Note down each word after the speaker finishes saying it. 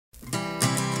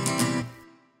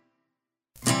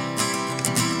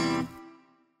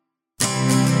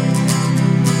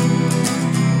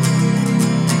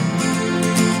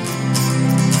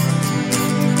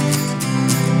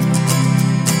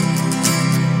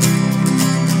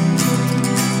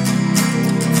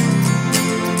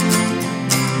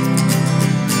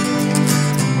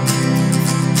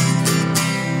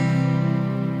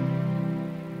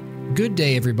Good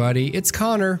day, everybody. It's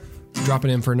Connor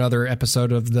dropping in for another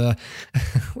episode of the.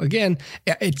 Again,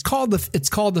 it's called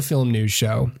the Film News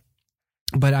Show,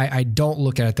 but I don't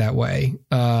look at it that way.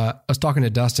 I was talking to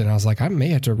Dustin. I was like, I may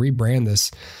have to rebrand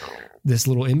this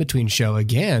little in between show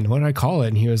again. What did I call it?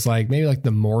 And he was like, maybe like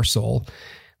the morsel.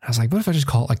 I was like, what if I just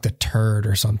call it like the turd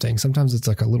or something? Sometimes it's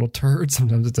like a little turd.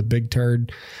 Sometimes it's a big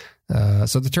turd.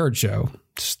 So the turd show,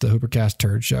 just the Hoopercast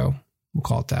turd show. We'll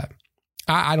call it that.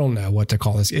 I don't know what to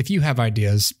call this. If you have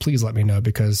ideas, please let me know,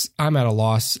 because I'm at a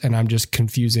loss and I'm just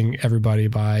confusing everybody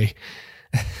by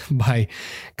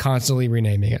constantly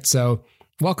renaming it. So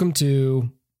welcome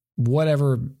to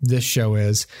whatever this show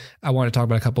is. I want to talk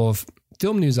about a couple of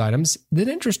film news items that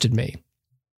interested me.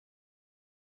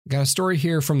 Got a story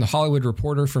here from the Hollywood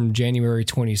Reporter from January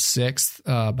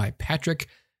 26th by Patrick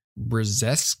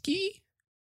Brzezinski.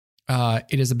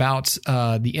 It is about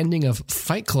the ending of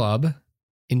Fight Club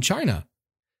in China.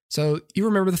 So you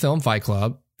remember the film Fight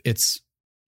Club. It's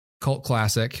cult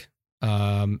classic.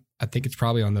 I think it's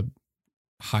probably on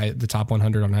the top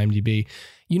 100 on IMDb.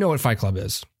 You know what Fight Club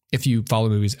is if you follow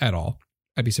movies at all.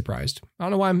 I'd be surprised. I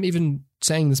don't know why I'm even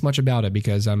saying this much about it,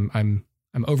 because I'm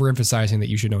overemphasizing that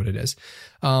you should know what it is.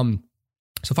 So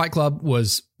Fight Club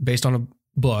was based on a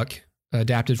book,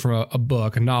 adapted from a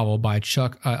book, a novel by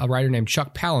a writer named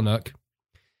Chuck Palahniuk.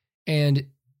 And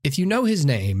if you know his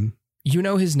name, you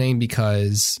know his name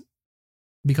because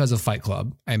of Fight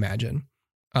Club, I imagine.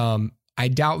 I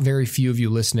doubt very few of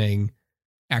you listening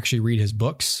actually read his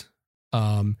books.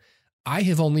 I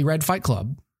have only read Fight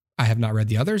Club. I have not read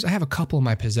the others. I have a couple in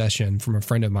my possession from a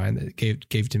friend of mine that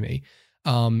gave to me.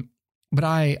 But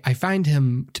I find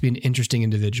him to be an interesting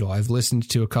individual. I've listened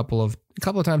to a couple of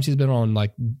times he's been on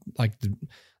like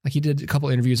he did a couple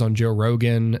interviews on Joe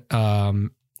Rogan,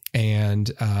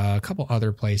 and a couple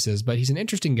other places, but he's an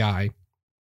interesting guy,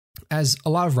 as a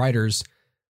lot of writers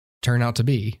turn out to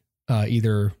be,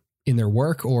 either in their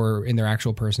work or in their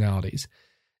actual personalities.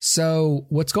 So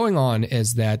what's going on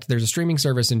is that there's a streaming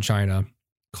service in China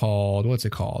called, what's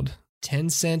it called?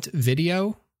 Tencent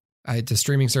Video. It's a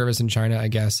streaming service in China, I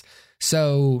guess.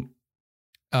 So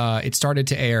it started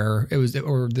to air.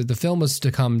 The film was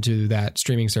to come to that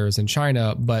streaming service in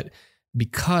China, but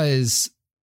because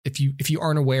if you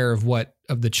aren't aware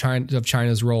of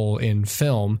China's role in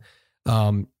film,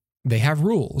 they have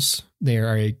rules. They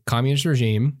are a communist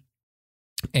regime,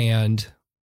 and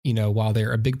while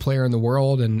they're a big player in the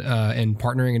world and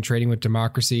partnering and trading with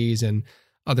democracies and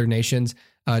other nations,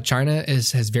 China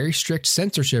has very strict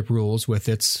censorship rules with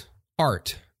its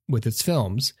art, with its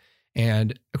films.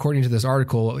 And according to this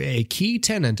article, a key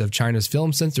tenet of China's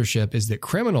film censorship is that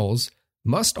criminals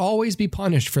must always be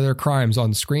punished for their crimes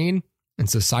on screen and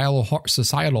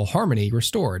societal harmony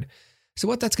restored. So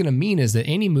what that's going to mean is that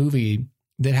any movie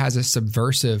that has a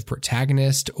subversive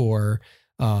protagonist or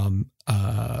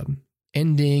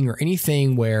ending or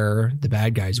anything where the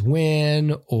bad guys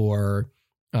win or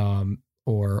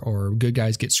good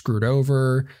guys get screwed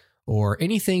over, or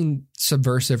anything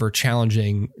subversive or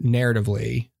challenging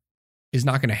narratively, is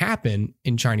not going to happen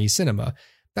in Chinese cinema.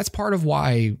 That's part of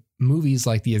why movies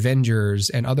like The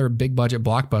Avengers and other big budget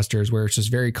blockbusters, where it's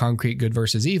just very concrete good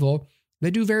versus evil,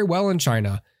 they do very well in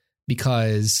China,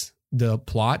 because the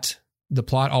plot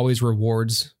always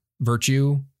rewards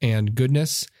virtue and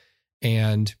goodness,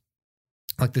 and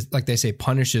like they say,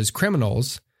 punishes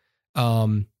criminals.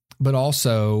 But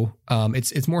also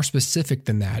it's more specific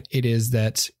than that. It is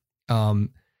that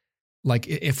like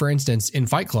if, for instance, in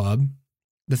Fight Club,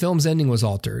 the film's ending was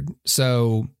altered.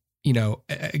 So,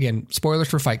 again, spoilers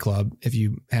for Fight Club if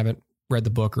you haven't read the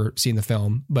book or seen the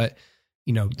film, but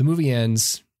the movie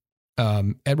ends,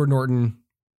 Edward Norton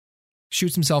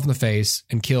shoots himself in the face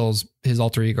and kills his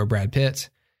alter ego Brad Pitt,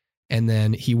 and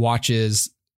then he watches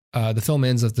the film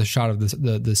ends with the shot of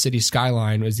the city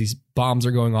skyline as these bombs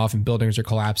are going off and buildings are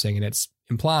collapsing, and it's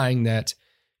implying that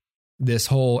this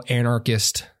whole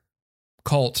anarchist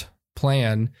cult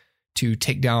plan to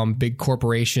take down big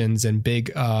corporations and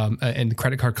big and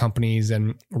credit card companies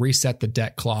and reset the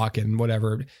debt clock and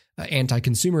whatever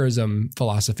anti-consumerism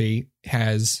philosophy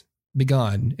has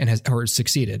begun and has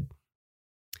succeeded.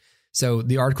 So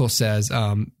the article says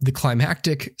the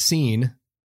climactic scene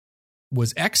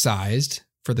was excised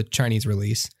for the Chinese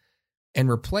release and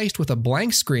replaced with a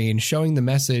blank screen showing the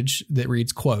message that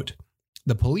reads, quote,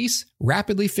 "The police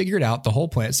rapidly figured out the whole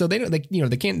plan." So they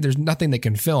can't, there's nothing they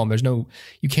can film.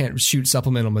 You can't shoot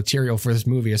supplemental material for this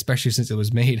movie, especially since it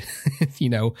was made,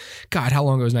 God, how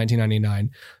long ago was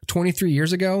 1999? 23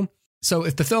 years ago. So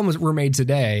if the films were made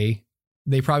today,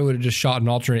 they probably would have just shot an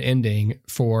alternate ending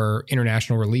for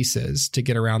international releases to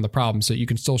get around the problem. So you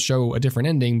can still show a different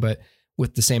ending, but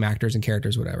with the same actors and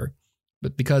characters, whatever.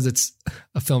 But because it's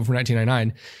a film from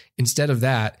 1999, instead of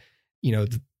that,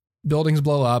 the buildings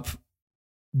blow up,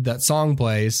 that song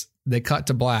plays, they cut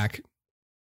to black.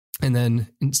 And then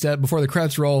instead, before the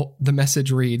credits roll, the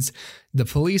message reads, "The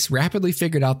police rapidly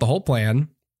figured out the whole plan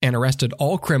and arrested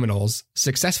all criminals,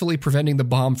 successfully preventing the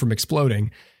bomb from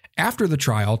exploding. After the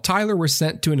trial, Tyler was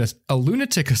sent to a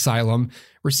lunatic asylum,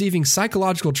 receiving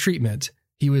psychological treatment.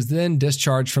 He was then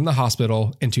discharged from the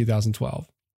hospital in 2012.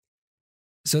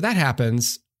 So that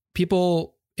happens.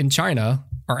 People in China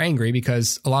are angry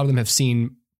because a lot of them have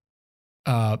seen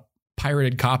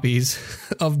pirated copies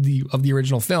of the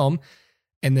original film,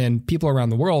 and then people around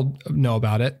the world know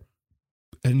about it.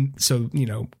 And so,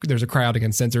 there's a cry out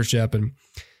against censorship, and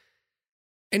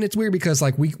it's weird because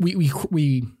like we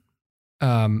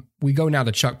go now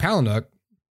to Chuck Palahniuk,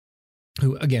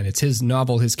 who, again, it's his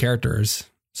novel, his characters.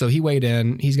 So he weighed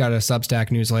in. He's got a Substack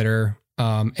newsletter,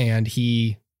 and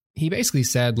he basically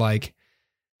said, like,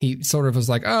 he sort of was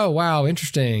like, "Oh, wow,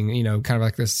 interesting," kind of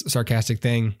like this sarcastic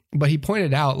thing. But he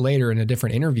pointed out later in a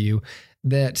different interview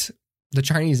that the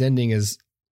Chinese ending is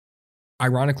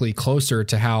ironically closer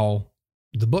to how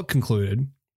the book concluded,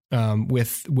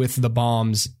 with the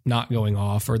bombs not going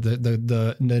off or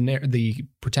the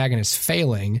protagonist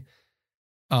failing,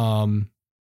 and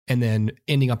then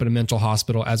ending up in a mental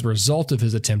hospital as a result of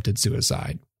his attempted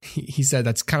suicide. He said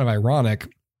that's kind of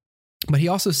ironic, but he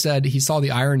also said he saw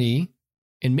the irony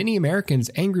in many Americans'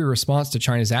 angry response to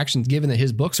China's actions, given that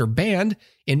his books are banned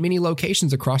in many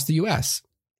locations across the U.S.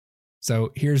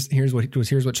 So here's what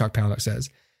Chuck Palahniuk says.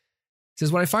 He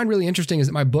says, "What I find really interesting is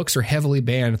that my books are heavily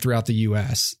banned throughout the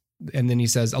U.S. And then he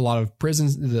says a lot of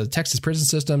prisons, the Texas prison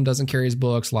system doesn't carry his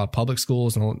books. A lot of public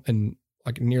schools and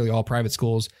like nearly all private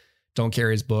schools don't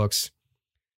carry his books."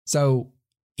 So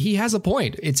he has a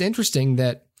point. It's interesting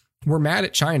that we're mad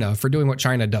at China for doing what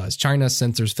China does. China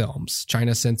censors films.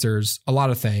 China censors a lot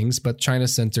of things, but China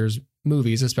censors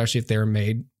movies, especially if they're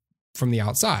made from the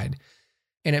outside.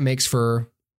 And it makes for,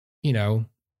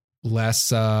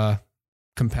 less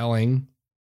compelling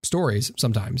stories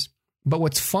sometimes. But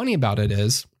what's funny about it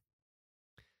is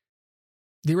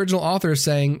the original author is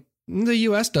saying, the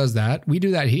U.S. does that. We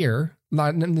do that here.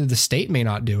 The state may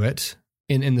not do it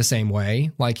in the same way.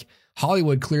 Like,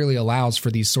 Hollywood clearly allows for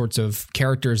these sorts of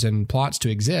characters and plots to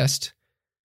exist.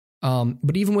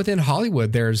 But even within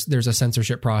Hollywood, there's a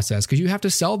censorship process because you have to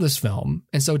sell this film.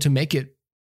 And so to make it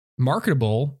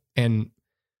marketable and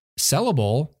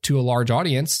sellable to a large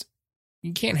audience,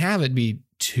 you can't have it be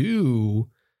too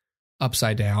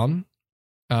upside down,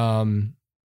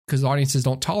 because audiences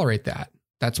don't tolerate that.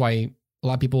 That's why a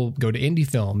lot of people go to indie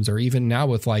films, or even now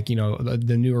with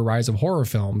the newer rise of horror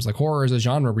films. Like, horror is a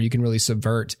genre where you can really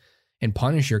subvert and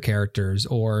punish your characters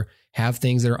or have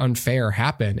things that are unfair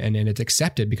happen, and then it's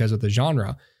accepted because of the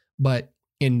genre. But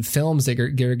in films that are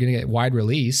going to get wide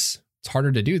release, it's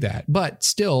harder to do that. But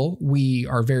still, we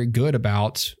are very good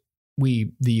about,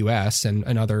 the US and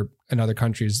other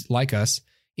countries like us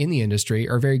in the industry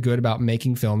are very good about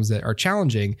making films that are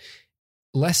challenging.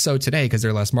 Less so today because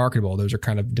they're less marketable. Those are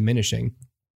kind of diminishing,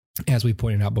 as we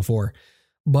pointed out before.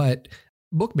 But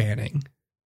book banning,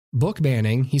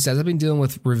 he says, I've been dealing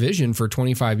with revision for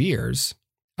 25 years.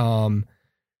 And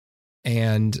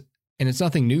it's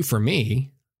nothing new for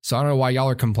me. So I don't know why y'all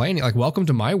are complaining. Like, welcome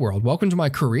to my world. Welcome to my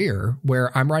career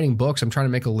where I'm writing books. I'm trying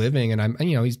to make a living, and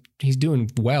he's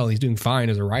doing well. He's doing fine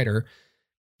as a writer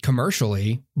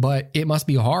commercially, but it must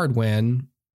be hard when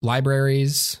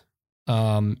libraries,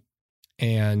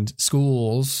 and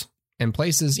schools and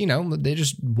places, they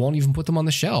just won't even put them on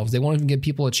the shelves. They won't even give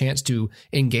people a chance to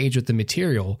engage with the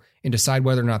material and decide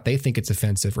whether or not they think it's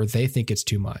offensive or they think it's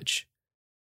too much.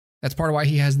 That's part of why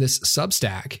he has this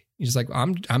Substack. He's like,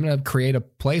 I'm going to create a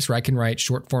place where I can write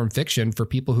short form fiction for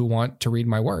people who want to read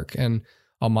my work, and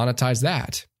I'll monetize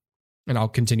that, and I'll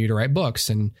continue to write books.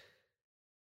 And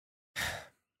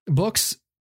books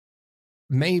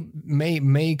may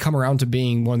come around to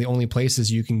being one of the only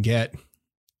places you can get,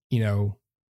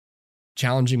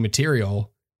 challenging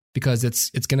material, because it's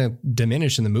going to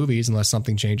diminish in the movies unless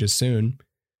something changes soon.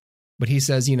 But he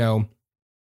says,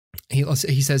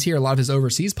 he says here, a lot of his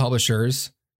overseas publishers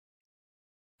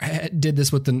did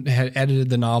this had edited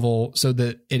the novel so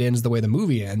that it ends the way the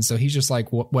movie ends. So he's just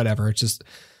like, whatever. It's just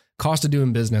cost of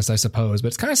doing business, I suppose. But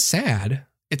it's kind of sad.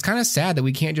 It's kind of sad that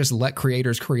we can't just let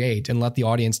creators create and let the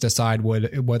audience decide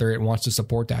whether it wants to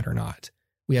support that or not.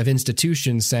 We have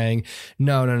institutions saying,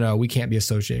 no, we can't be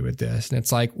associated with this. And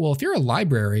it's like, well, if you're a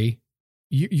library,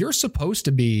 you're supposed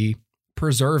to be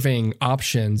preserving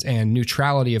options and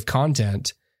neutrality of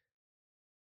content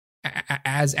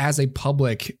as a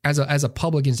public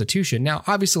institution. Now,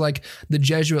 obviously, like the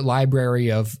Jesuit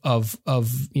library of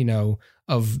the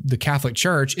Catholic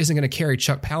Church isn't going to carry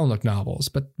Chuck Palahniuk novels,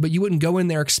 but you wouldn't go in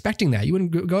there expecting that. You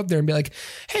wouldn't go up there and be like,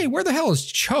 hey, where the hell is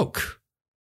Choke?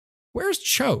 Where's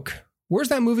Choke? Where's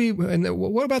that movie? And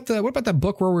what about that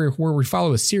book where we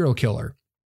follow a serial killer?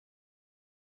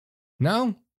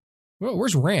 No? Well,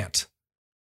 where's Rant?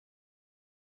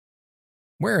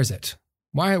 Where is it?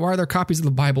 Why are there copies of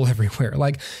the Bible everywhere?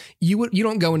 Like you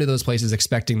don't go into those places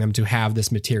expecting them to have this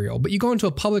material, but you go into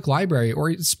a public library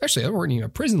or especially a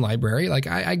prison library. Like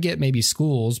I get maybe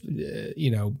schools,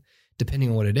 depending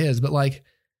on what it is, but like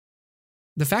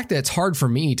the fact that it's hard for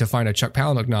me to find a Chuck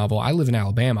Palahniuk novel. I live in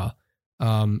Alabama.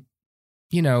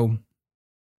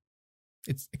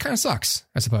 It kind of sucks,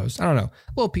 I suppose. I don't know.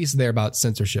 A little piece there about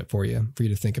censorship for you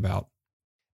to think about.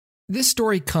 This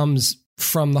story comes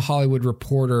from the Hollywood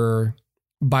Reporter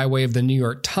by way of the New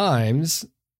York Times,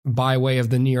 by way of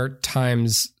the New York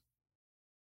Times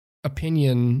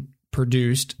opinion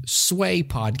produced Sway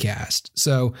podcast.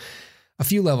 So a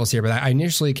few levels here, but I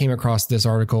initially came across this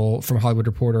article from Hollywood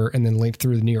Reporter and then linked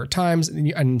through the New York Times.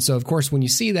 And so, of course, when you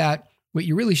see that, what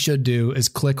you really should do is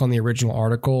click on the original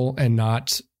article and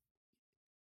not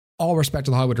all respect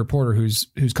to the Hollywood Reporter, whose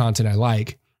content I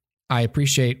like. I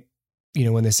appreciate,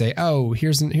 when they say, oh,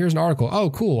 here's an article. Oh,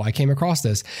 cool. I came across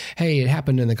this. Hey, it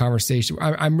happened in the conversation.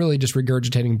 I'm really just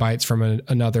regurgitating bites from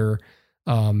another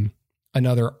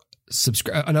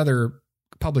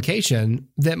publication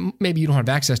that maybe you don't have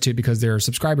access to because they're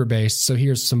subscriber based. So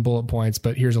here's some bullet points,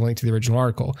 but here's a link to the original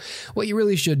article. What you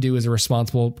really should do as a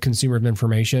responsible consumer of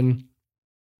information,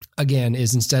 again,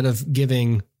 is instead of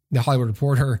giving the Hollywood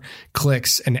Reporter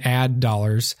clicks and ad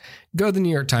dollars, go to the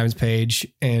New York Times page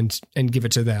and give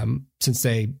it to them since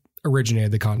they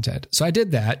originated the content. So I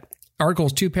did that. Article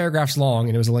is 2 paragraphs long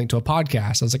and it was a link to a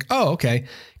podcast. I was like, oh, okay.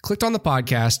 Clicked on the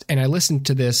podcast and I listened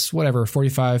to this,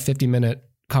 45, 50 minute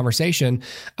conversation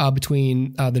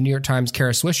between the New York Times'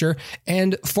 Kara Swisher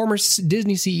and former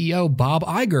Disney CEO Bob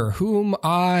Iger, whom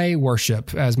I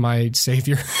worship as my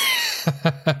savior.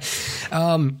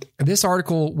 This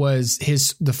article was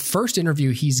the first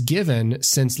interview he's given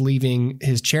since leaving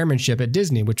his chairmanship at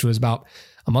Disney, which was about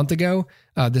a month ago.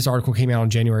 This article came out on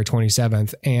January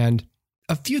 27th, and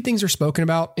a few things are spoken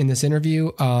about in this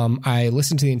interview. I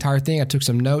listened to the entire thing. I took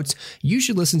some notes. You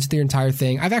should listen to the entire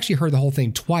thing. I've actually heard the whole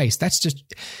thing twice. That's just,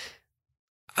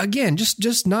 again,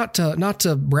 just not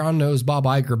to brown nose Bob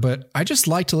Iger, but I just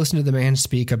like to listen to the man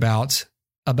speak about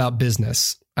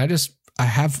business. I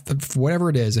have, whatever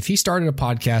it is, if he started a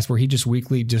podcast where he just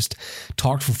weekly just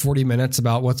talked for 40 minutes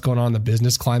about what's going on in the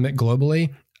business climate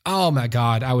globally, oh my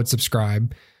God, I would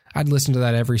subscribe. I'd listen to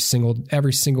that every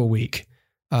single week.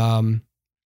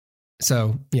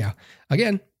 So yeah,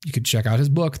 again, you could check out his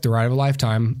book, The Ride of a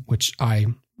Lifetime, which I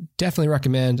definitely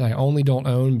recommend. I only don't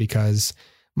own because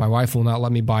my wife will not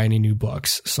let me buy any new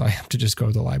books. So I have to just go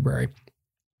to the library.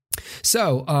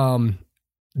 So,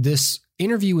 this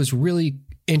interview was really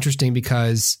interesting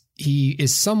because he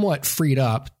is somewhat freed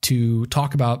up to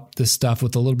talk about this stuff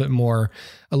with a little bit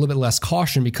less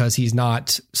caution because he's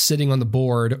not sitting on the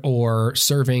board or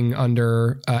serving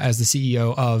under as the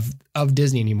CEO of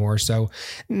Disney anymore. So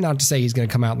not to say he's going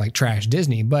to come out and like trash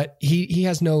Disney, but he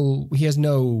has no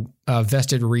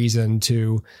vested reason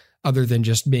to, other than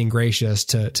just being gracious,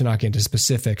 to not get into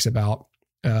specifics about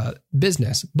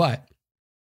business. But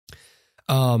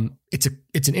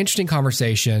it's an interesting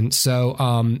conversation. So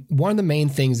one of the main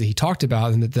things that he talked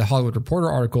about and that the Hollywood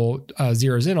Reporter article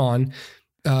zeroes in on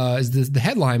is the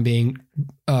headline being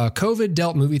COVID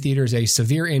dealt movie theaters a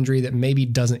severe injury that maybe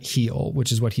doesn't heal,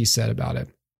 which is what he said about it.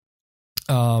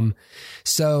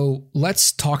 So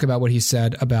let's talk about what he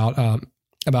said about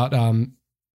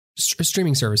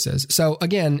streaming services. So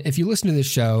again, if you listen to this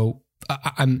show,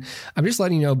 I'm just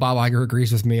letting you know Bob Iger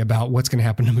agrees with me about what's going to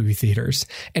happen to movie theaters.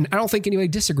 And I don't think anybody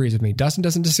disagrees with me. Dustin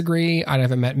doesn't disagree. I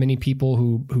haven't met many people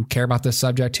who care about this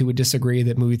subject who would disagree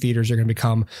that movie theaters are going to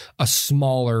become a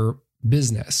smaller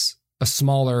business,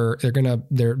 they're going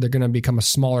to become a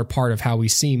smaller part of how we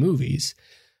see movies.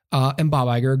 And Bob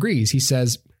Iger agrees. He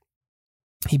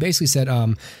basically said,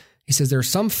 he says there are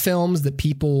some films that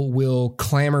people will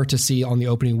clamor to see on the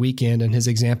opening weekend, and his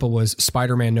example was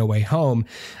Spider-Man No Way Home,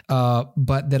 but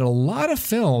that there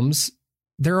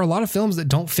are a lot of films that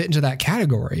don't fit into that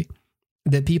category,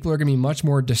 that people are going to be much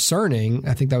more discerning,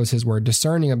 I think that was his word,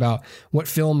 discerning about what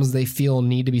films they feel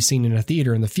need to be seen in a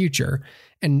theater in the future.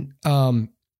 And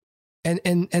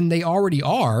they already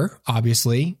are,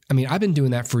 obviously. I mean, I've been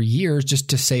doing that for years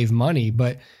just to save money,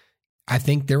 but I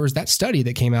think there was that study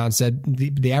that came out and said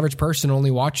the average person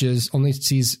only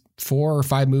sees 4 or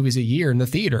 5 movies a year in the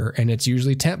theater. And it's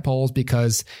usually tent poles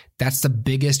because that's the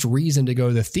biggest reason to go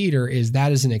to the theater is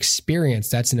that is an experience.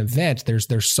 That's an event.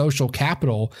 There's social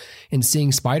capital in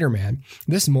seeing Spider-Man.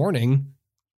 This morning,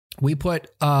 we put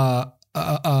a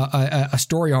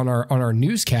story on our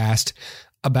newscast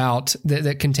about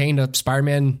that contained a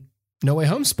Spider-Man No Way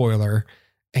Home spoiler.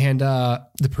 And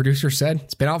the producer said,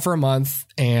 it's been out for a month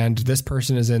and this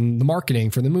person is in the marketing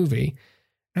for the movie.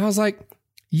 And I was like,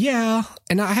 yeah.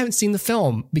 And I haven't seen the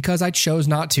film because I chose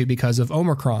not to because of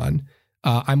Omicron.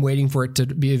 I'm waiting for it to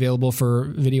be available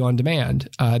for video on demand.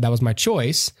 That was my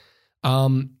choice.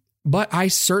 But I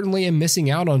certainly am missing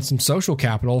out on some social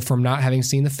capital from not having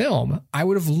seen the film. I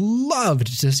would have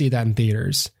loved to see that in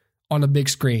theaters on a big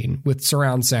screen with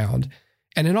surround sound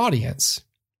and an audience.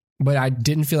 But I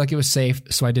didn't feel like it was safe,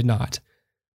 so I did not.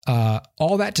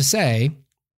 All that to say,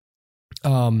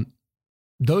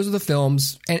 those are the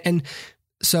films. And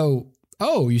so,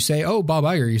 you say, Bob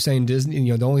Iger, you're saying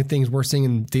Disney, the only things we're seeing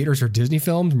in theaters are Disney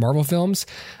films, Marvel films.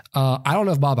 I don't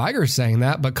know if Bob Iger is saying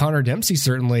that, but Connor Dempsey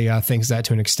certainly thinks that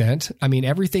to an extent. I mean,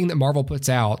 everything that Marvel puts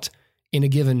out in a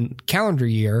given calendar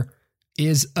year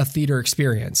is a theater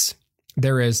experience.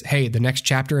 There is, hey, the next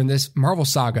chapter in this Marvel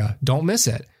saga, don't miss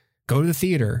it. Go to the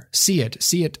theater, see it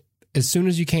as soon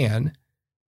as you can.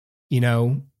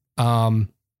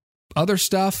 Other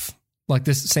stuff like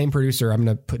this same producer, I'm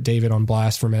going to put David on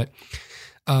blast for a minute.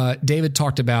 David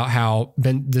talked about how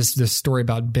this story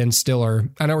about Ben Stiller.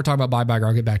 I know we're talking about Bob Iger.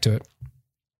 I'll get back to it.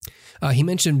 He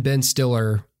mentioned Ben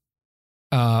Stiller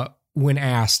when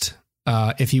asked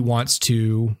if he would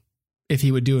do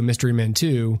a Mystery Men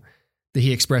 2, that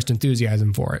he expressed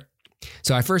enthusiasm for it.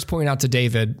 So I first point out to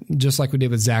David, just like we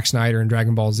did with Zack Snyder and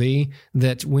Dragon Ball Z,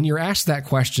 that when you're asked that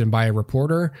question by a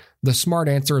reporter, the smart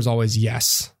answer is always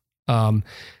yes.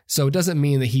 So it doesn't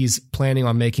mean that he's planning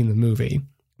on making the movie.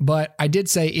 But I did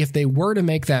say if they were to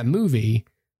make that movie,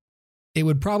 it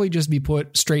would probably just be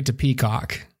put straight to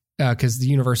Peacock because the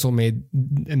Universal made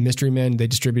Mystery Men. They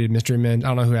distributed Mystery Men. I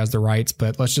don't know who has the rights,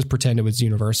 but let's just pretend it was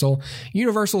Universal.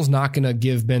 Universal's not going to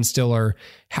give Ben Stiller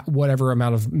whatever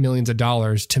amount of millions of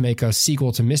dollars to make a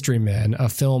sequel to Mystery Men, a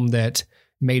film that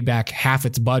made back half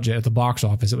its budget at the box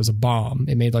office. It was a bomb.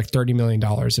 It made like $30 million.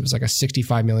 It was like a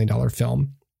 $65 million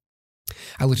film.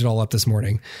 I looked it all up this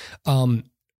morning.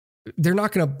 They're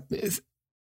not going to,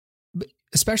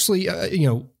 especially,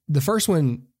 the first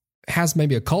one has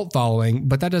maybe a cult following,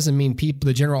 but that doesn't mean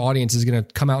the general audience is going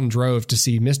to come out in drove to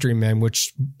see Mystery Men,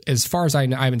 which, as far as I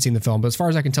know, I haven't seen the film, but as far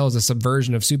as I can tell, is a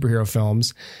subversion of superhero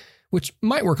films, which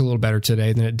might work a little better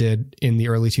today than it did in the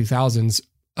early 2000s.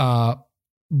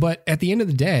 But at the end of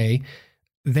the day,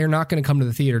 they're not going to come to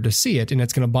the theater to see it, and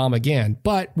it's going to bomb again.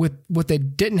 But with what they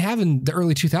didn't have in the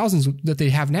early 2000s that they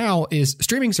have now is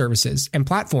streaming services and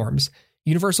platforms.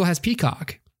 Universal has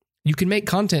Peacock. You can make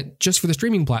content just for the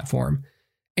streaming platform,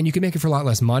 and you can make it for a lot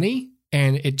less money.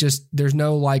 And there's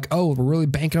no we're really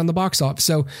banking on the box office.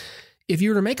 So if you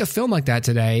were to make a film like that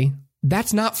today,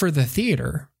 that's not for the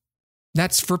theater.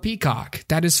 That's for Peacock.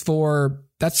 That's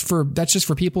just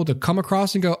for people to come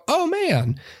across and go, oh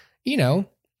man,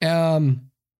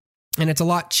 and it's a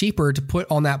lot cheaper to put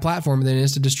on that platform than it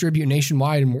is to distribute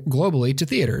nationwide and globally to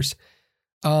theaters.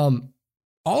 All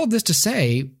of this to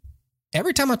say,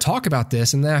 every time I talk about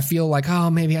this and then I feel like,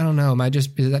 maybe, I don't know, is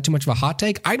that too much of a hot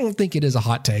take? I don't think it is a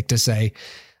hot take to say,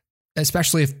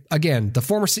 especially if, again, the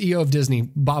former CEO of Disney,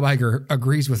 Bob Iger,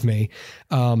 agrees with me.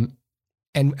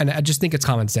 And I just think it's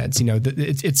common sense,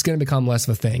 it's going to become less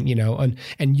of a thing,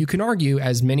 and you can argue,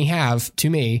 as many have to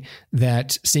me,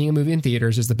 that seeing a movie in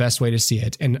theaters is the best way to see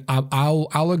it. And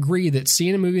I'll agree that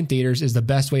seeing a movie in theaters is the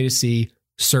best way to see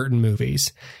certain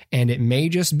movies. And it may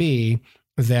just be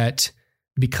that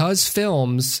because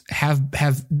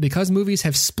movies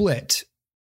have split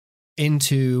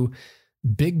into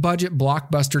big budget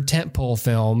blockbuster tentpole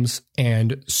films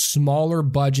and smaller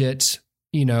budget,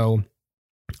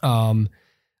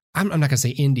 I'm not going to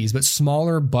say indies, but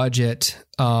smaller budget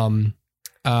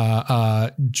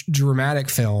dramatic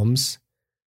films.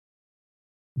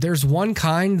 There's one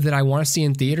kind that I want to see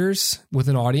in theaters with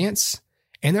an audience,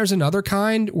 and there's another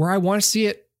kind where I want to see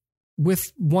it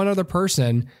with one other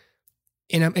person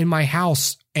in my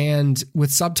house and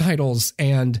with subtitles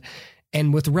and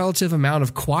with a relative amount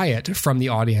of quiet from the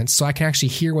audience so I can actually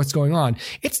hear what's going on.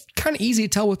 It's kind of easy to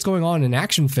tell what's going on in an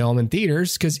action film in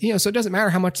theaters because, so it doesn't matter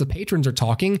how much the patrons are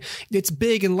talking. It's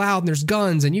big and loud and there's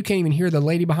guns and you can't even hear the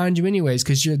lady behind you anyways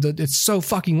because it's so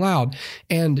fucking loud.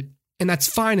 And that's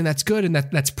fine and that's good and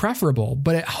that's preferable.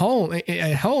 But at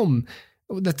home,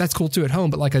 that's cool too at home.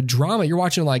 But like a drama, you're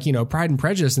watching like, Pride and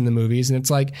Prejudice in the movies. And it's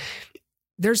like,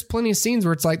 there's plenty of scenes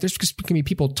where it's like, there's just going to be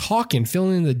people talking,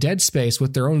 filling in the dead space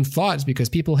with their own thoughts because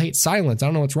people hate silence. I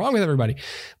don't know what's wrong with everybody.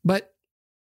 But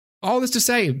all this to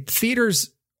say,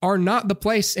 theaters are not the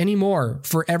place anymore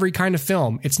for every kind of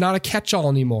film. It's not a catch-all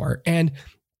anymore. And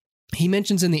he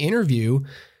mentions in the interview,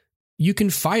 you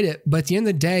can fight it, but at the end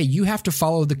of the day, you have to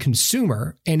follow the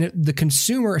consumer. And the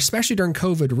consumer, especially during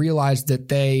COVID, realized that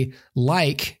they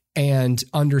like and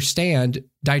understand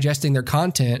digesting their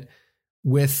content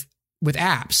with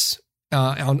apps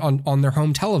on their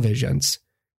home televisions.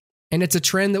 And it's a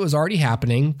trend that was already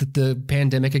happening that the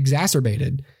pandemic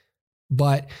exacerbated.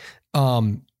 But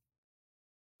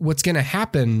what's going to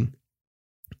happen,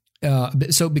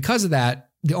 so because of that,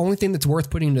 the only thing that's worth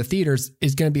putting into theaters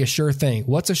is going to be a sure thing.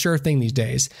 What's a sure thing these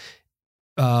days?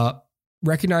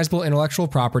 Recognizable intellectual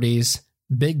properties,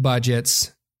 big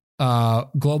budgets,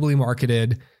 globally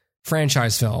marketed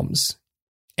franchise films.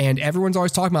 And everyone's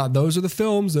always talking about those are the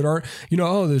films that are,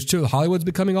 there's two. Hollywood's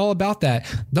becoming all about that.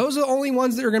 Those are the only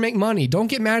ones that are going to make money. Don't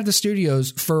get mad at the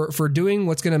studios for doing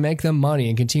what's going to make them money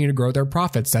and continue to grow their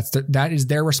profits. That is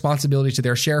their responsibility to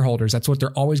their shareholders. That's what they're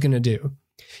always going to do.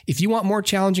 If you want more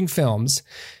challenging films,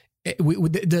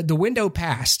 the window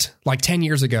passed like 10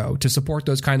 years ago to support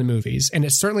those kind of movies. And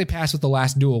it certainly passed with The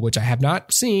Last Duel, which I have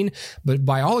not seen, but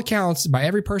by all accounts, by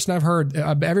every person I've heard,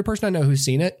 every person I know who's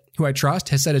seen it, who I trust,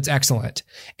 has said it's excellent.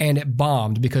 And it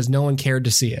bombed because no one cared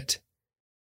to see it.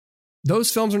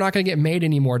 Those films are not going to get made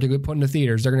anymore to get put into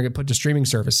theaters. They're going to get put to streaming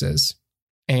services.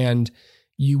 And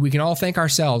we can all thank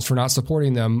ourselves for not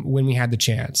supporting them when we had the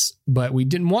chance, but we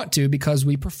didn't want to because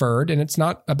we preferred, and it's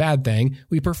not a bad thing,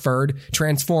 we preferred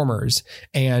Transformers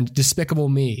and Despicable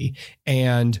Me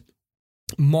and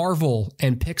Marvel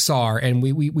and Pixar, and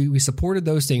we supported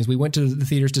those things. We went to the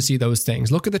theaters to see those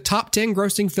things. Look at the top 10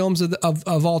 grossing films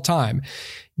of all time.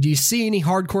 Do you see any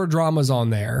hardcore dramas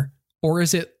on there? Or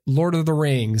is it Lord of the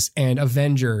Rings and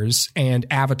Avengers and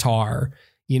Avatar,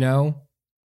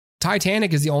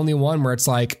 Titanic is the only one where it's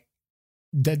like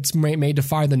that's may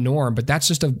defy the norm, but that's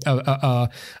just a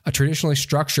traditionally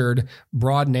structured,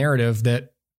 broad narrative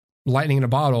that lightning in a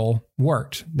bottle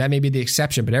worked. That may be the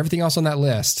exception, but everything else on that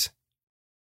list,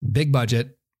 big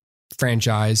budget,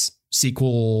 franchise,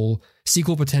 sequel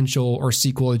potential, or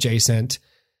sequel adjacent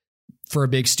for a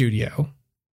big studio.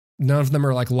 None of them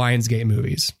are like Lionsgate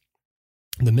movies.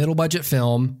 The middle budget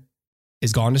film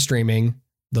is gone to streaming.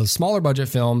 The smaller budget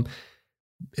film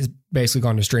is basically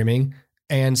gone to streaming.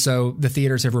 And so the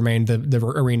theaters have remained the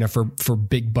arena for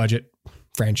big budget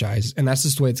franchise. And that's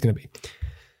just the way it's going to be.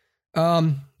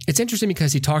 It's interesting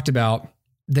because he talked about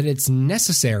that it's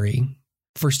necessary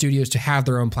for studios to have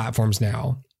their own platforms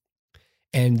now.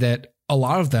 And that a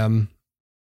lot of them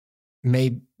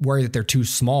may worry that they're too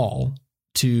small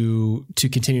to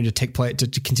continue to take play, to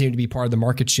continue to be part of the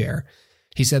market share.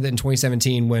 He said that in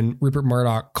 2017, when Rupert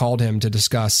Murdoch called him to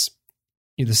discuss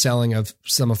the selling of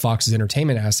some of Fox's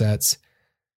entertainment assets,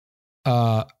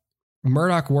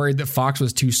 Murdoch worried that Fox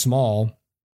was too small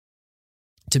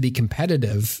to be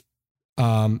competitive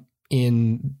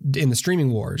in the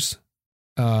streaming wars.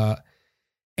 And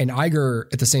Iger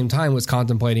at the same time was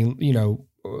contemplating, they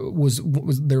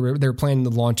were planning the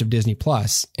launch of Disney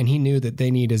Plus, and he knew that they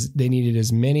needed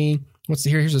as many.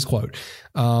 Here's his quote.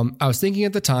 I was thinking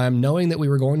at the time, knowing that we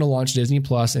were going to launch Disney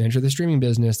Plus and enter the streaming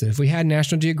business, that if we had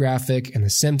National Geographic and The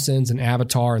Simpsons and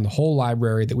Avatar and the whole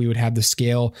library, that we would have the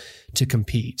scale to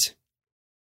compete.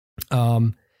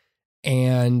 And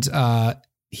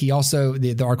he also,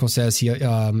 the article says,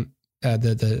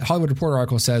 the Hollywood Reporter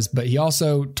article says, but he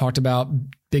also talked about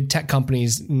big tech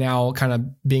companies now kind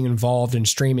of being involved in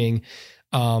streaming,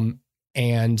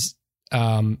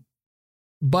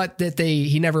 but that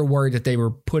he never worried that they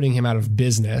were putting him out of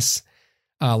business,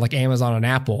 like Amazon and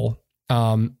Apple.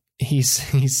 He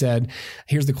said,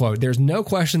 here's the quote: "There's no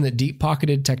question that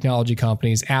deep-pocketed technology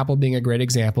companies, Apple being a great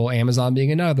example, Amazon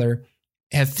being another,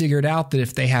 have figured out that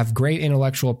if they have great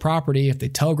intellectual property, if they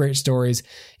tell great stories,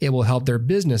 it will help their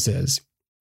businesses.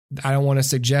 I don't want to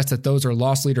suggest that those are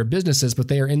loss leader businesses, but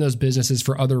they are in those businesses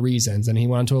for other reasons." And he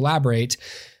went on to elaborate,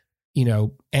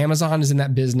 Amazon is in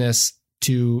that business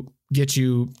to get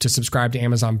you to subscribe to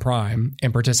Amazon Prime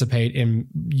and participate in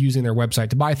using their website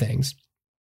to buy things.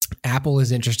 Apple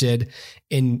is interested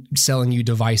in selling you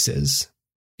devices.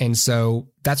 And so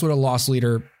that's what a loss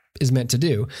leader is meant to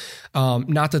do.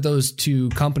 Not that those two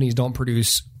companies don't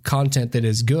produce content that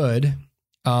is good.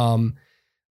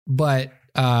 But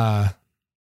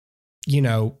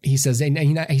he says,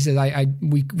 he said,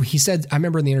 I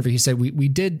remember in the interview, he said, we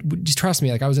did, just trust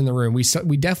me, like I was in the room. We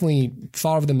definitely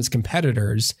thought of them as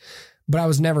competitors, but I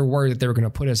was never worried that they were going to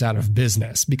put us out of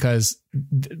business because,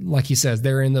 like he says,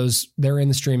 they're in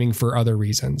the streaming for other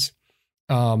reasons.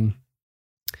 Then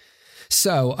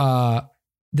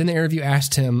the interview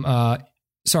asked him, the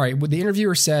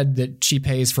interviewer said that she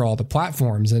pays for all the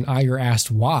platforms, and Iger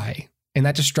asked why. And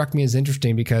that just struck me as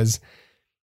interesting because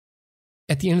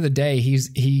at the end of the day,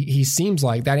 he seems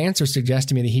like that answer suggests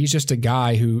to me that he's just a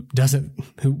guy who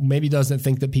maybe doesn't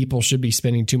think that people should be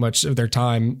spending too much of their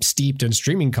time steeped in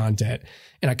streaming content.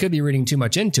 And I could be reading too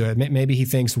much into it. Maybe he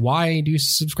thinks, why do you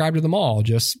subscribe to them all?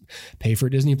 Just pay for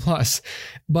Disney Plus.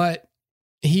 But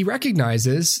he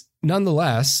recognizes,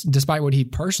 nonetheless, despite what he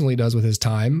personally does with his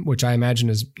time, which I imagine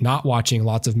is not watching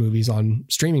lots of movies on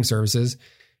streaming services,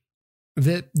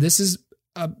 that this is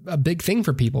a big thing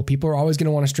for people. People are always going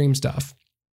to want to stream stuff.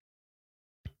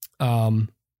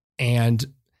 And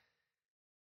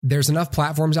there's enough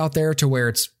platforms out there to where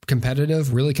it's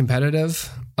competitive, really competitive.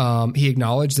 He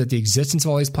acknowledged that the existence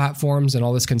of all these platforms and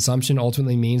all this consumption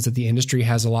ultimately means that the industry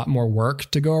has a lot more work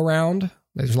to go around.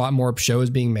 There's a lot more shows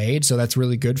being made. So that's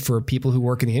really good for people who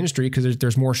work in the industry because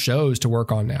there's more shows to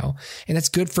work on now. And it's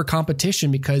good for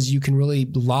competition because you can really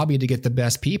lobby to get the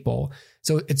best people.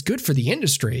 So it's good for the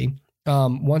industry.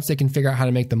 Once they can figure out how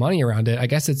to make the money around it. I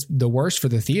guess it's the worst for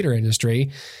the theater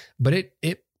industry, but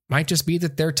it might just be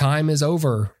that their time is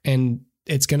over and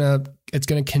it's gonna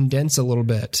condense a little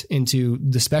bit into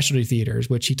the specialty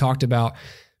theaters, which he talked about,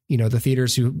 the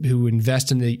theaters who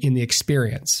invest in the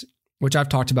experience, which I've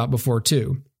talked about before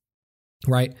too,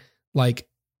 right? Like,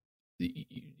 the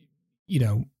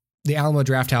Alamo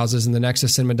Draft Houses and the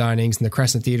Nexus Cinema Dinings and the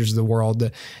Crescent Theaters of the world,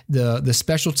 the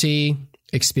specialty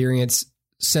experience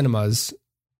cinemas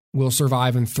will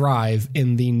survive and thrive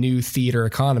in the new theater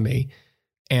economy,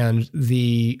 and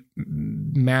the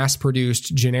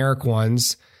mass-produced generic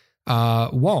ones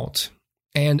won't.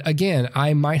 And again,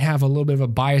 I might have a little bit of a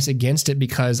bias against it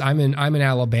because I'm in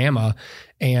Alabama,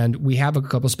 and we have a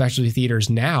couple specialty theaters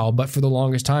now. But for the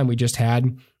longest time, we just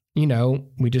had the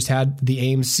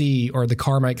AMC or the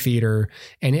Carmike Theater,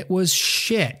 and it was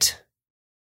shit.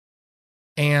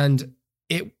 And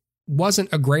it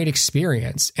wasn't a great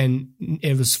experience, and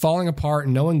it was falling apart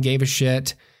and no one gave a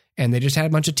shit, and they just had a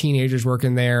bunch of teenagers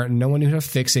working there and no one knew how to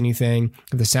fix anything.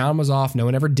 If the sound was off, no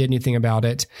one ever did anything about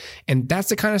it. And that's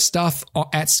the kind of stuff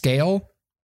at scale,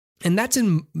 and that's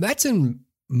in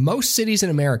most cities in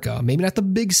America. Maybe not the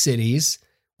big cities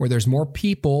where there's more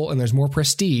people and there's more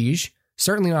prestige,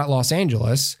 certainly not Los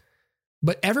Angeles,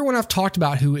 but everyone I've talked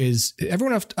about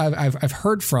I've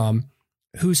heard from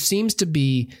who seems to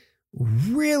be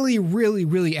really, really,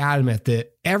 really adamant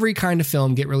that every kind of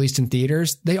film get released in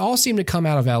theaters, they all seem to come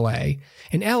out of LA.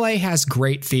 And LA has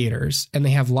great theaters, and they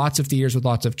have lots of theaters with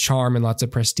lots of charm and lots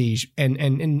of prestige.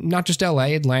 And not just LA,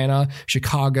 Atlanta,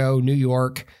 Chicago, New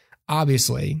York,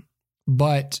 obviously.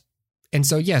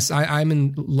 So yes, I'm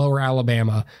in lower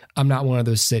Alabama. I'm not one of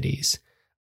those cities.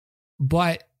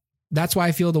 But that's why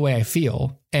I feel the way I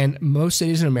feel. And most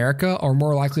cities in America are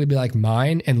more likely to be like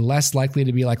mine and less likely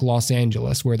to be like Los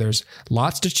Angeles, where there's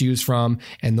lots to choose from,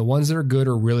 and the ones that are good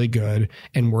are really good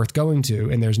and worth going to,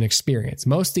 and there's an experience.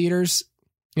 Most theaters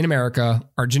in America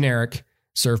are generic,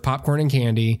 serve popcorn and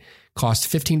candy, cost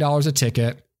 $15 a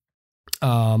ticket,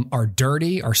 are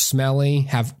dirty, are smelly,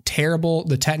 have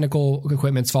the technical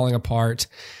equipment's falling apart.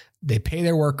 They pay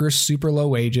their workers super low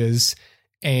wages.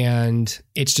 And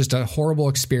it's just a horrible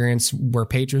experience where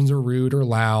patrons are rude or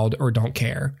loud or don't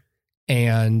care.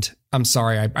 And I'm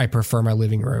sorry, I prefer my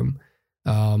living room.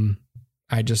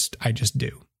 I just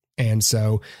do. And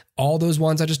so all those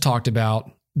ones I just talked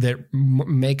about that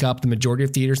make up the majority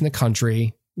of theaters in the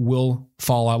country will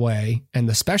fall away. And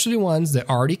the specialty ones that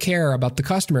already care about the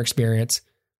customer experience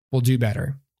will do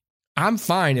better. I'm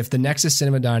fine if the Nexus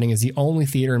Cinema Dining is the only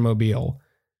theater in Mobile.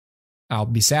 I'll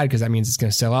be sad because that means it's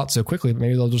going to sell out so quickly, but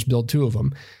maybe they'll just build two of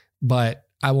them. But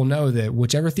I will know that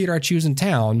whichever theater I choose in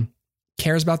town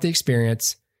cares about the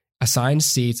experience, assigns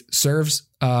seats, serves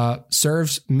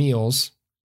meals,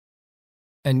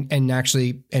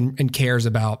 and cares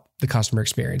about the customer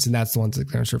experience. And that's the ones that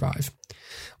are going to survive.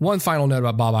 One final note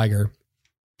about Bob Iger.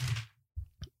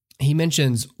 He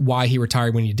mentions why he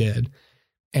retired when he did.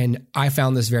 And I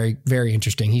found this very, very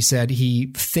interesting. He said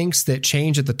he thinks that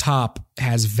change at the top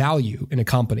has value in a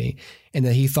company, and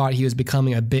that he thought he was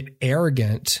becoming a bit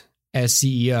arrogant as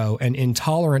CEO and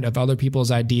intolerant of other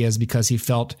people's ideas because he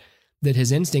felt that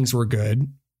his instincts were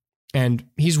good. And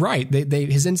he's right.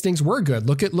 His instincts were good.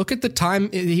 Look at the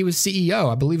time he was CEO.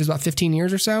 I believe it was about 15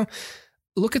 years or so.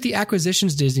 Look at the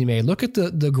acquisitions Disney made. Look at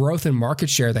the growth in market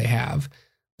share they have.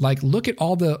 Like, look at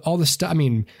all the stuff. I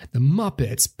mean, the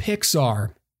Muppets,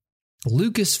 Pixar,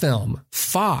 Lucasfilm,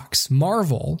 Fox,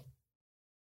 Marvel,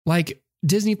 Like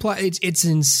Disney Plus, it's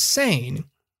insane.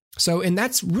 So, and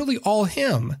that's really all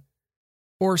him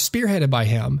or spearheaded by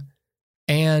him.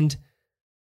 And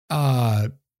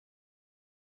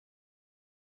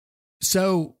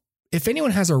so if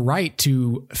anyone has a right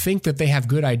to think that they have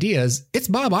good ideas, it's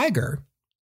Bob Iger.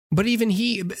 But even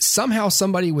he, somehow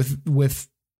somebody with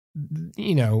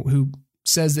who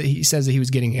says that he was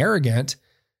getting arrogant,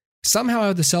 somehow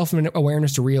had the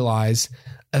self-awareness to realize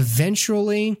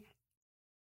eventually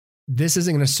this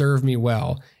isn't going to serve me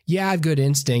well. Yeah, I have good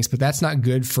instincts, but it's not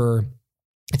good for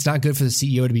the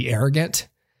CEO to be arrogant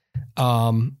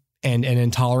and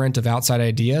intolerant of outside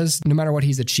ideas. No matter what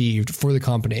he's achieved for the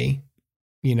company,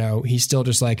 he's still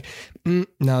just like, no,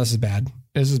 this is bad.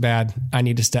 This is bad. I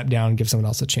need to step down and give someone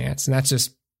else a chance. And that's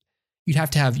just, you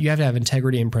have to have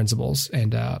integrity and principles.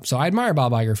 And so I admire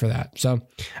Bob Iger for that. So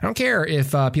I don't care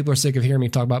if people are sick of hearing me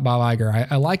talk about Bob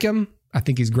Iger. I like him. I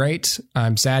think he's great.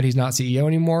 I'm sad he's not CEO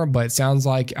anymore, but it sounds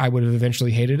like I would have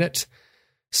eventually hated it.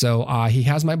 So he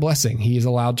has my blessing. He is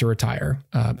allowed to retire.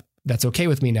 That's okay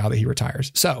with me now that he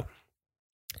retires. So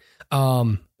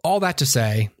all that to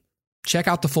say, check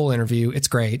out the full interview. It's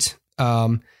great.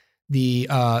 The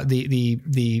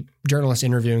journalist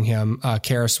interviewing him,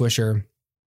 Kara Swisher,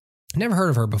 never heard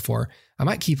of her before. I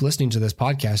might keep listening to this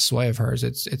podcast Sway of hers.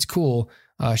 It's cool.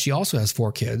 She also has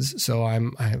 4 kids, so I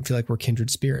feel like we're kindred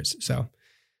spirits. So,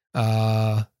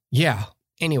 yeah.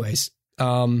 Anyways,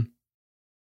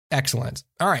 excellent.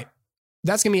 All right,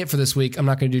 that's gonna be it for this week. I'm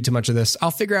not gonna do too much of this.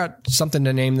 I'll figure out something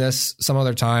to name this some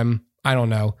other time. I don't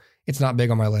know. It's not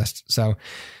big on my list, so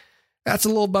that's a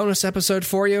little bonus episode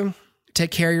for you.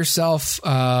 Take care of yourself.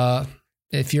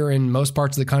 If you're in most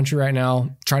parts of the country right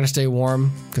now, try to stay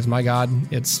warm because my God,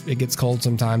 it gets cold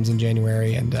sometimes in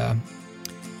January, and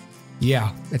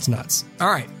yeah, it's nuts. All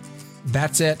right,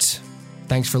 that's it.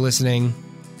 Thanks for listening.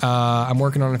 I'm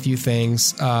working on a few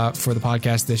things for the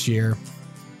podcast this year,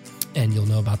 and you'll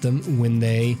know about them when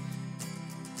they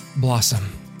blossom.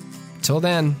 Till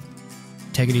then,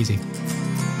 take it easy.